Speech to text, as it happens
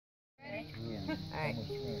Alright.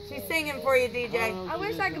 She's singing for you, DJ. I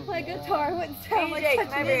wish I could play guitar. It wouldn't sound like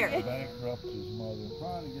such an idiot. Bankrupt his mother.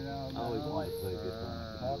 Trying to get out of always wanted to play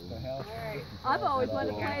guitar. the house. Alright. I've always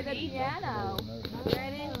wanted to play the piano.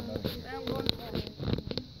 Ready? I'm going for it.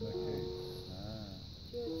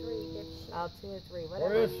 2 or 3, dipshit. Oh, 2 or 3, whatever.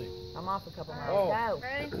 Where is she? I'm off a couple miles. Oh. Go.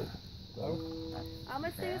 Ready? I'm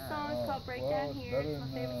going to sing a song. It's called Break Down Here. It's my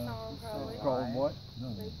favorite song, probably. Called what?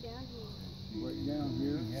 Break Down Here. Break down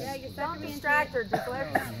here. Yeah, you're Don't distract her, just let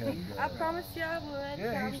her. I promised you I would.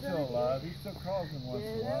 Yeah, he's still alive. He's still crossing once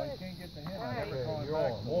in a while. He can't get the hit. I never call him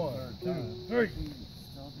back. 1, 2, 3.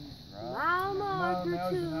 Mile marker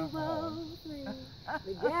 203.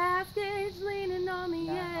 The gas gauge leaning on the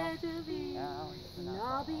edge of E. And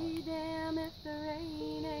I'll be damned if the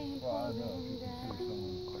rain ain't pouring down.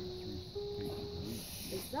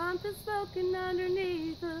 There's something spoken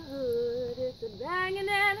underneath the hood. It's a banging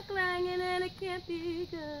and a clanging and it can't be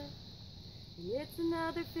good. And it's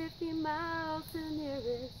another 50 miles to the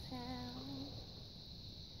nearest town.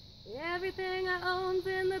 Everything I own's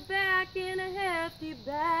in the back in a hefty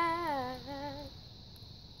bag.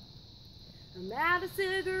 I'm out of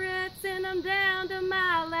cigarettes and I'm down to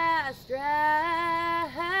my last drag.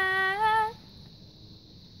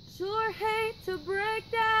 Sure hate to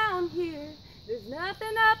break down here. There's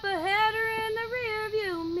nothing up ahead or in the rear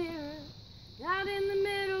view mirror. Out in the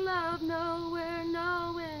middle of nowhere,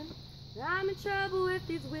 knowing I'm in trouble if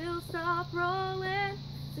these wheels stop rolling.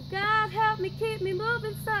 So God help me, keep me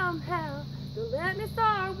moving somehow. Don't let me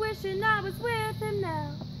start wishing I was with him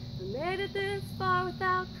now. I made it this far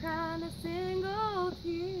without crying a single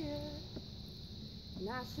tear. And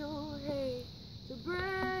I sure hate to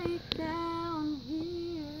break down here.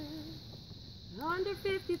 Under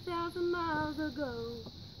 50,000 miles ago,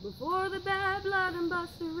 before the bad blood and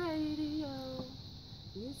buster radio,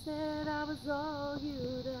 you said I was all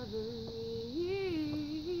you'd ever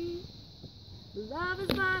need. But love is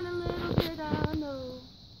blind and little did I know,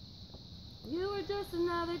 you were just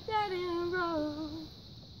another dead-end road.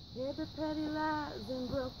 Paper, petty lies and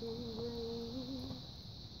broken dreams.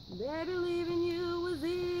 Baby, leaving you was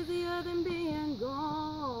easier than being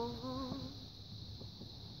gone.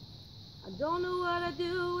 I don't know what I'd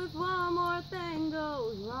do if one more thing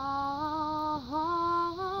goes wrong.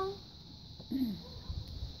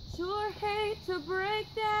 Sure hate to break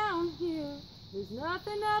down here. There's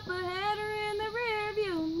nothing up ahead or in the rear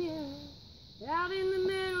view mirror. Out in the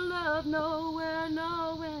middle of nowhere,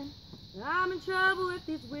 knowing I'm in trouble if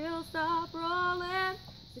these wheels stop rolling.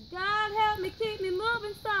 So God help me, keep me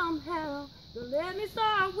moving somehow. Don't let me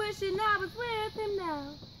start wishing I was with him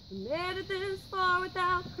now. I made it this far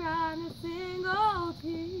without crying a single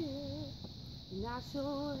tear. And I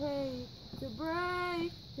sure hate to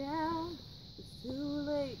break down. It's too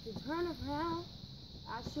late to turn around.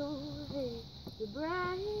 I sure hate to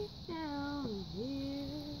break down here.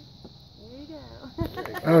 There you go.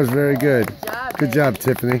 That was very good. Good job,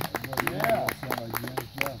 Tiffany. Yeah.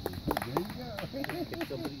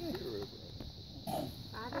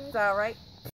 That's all right.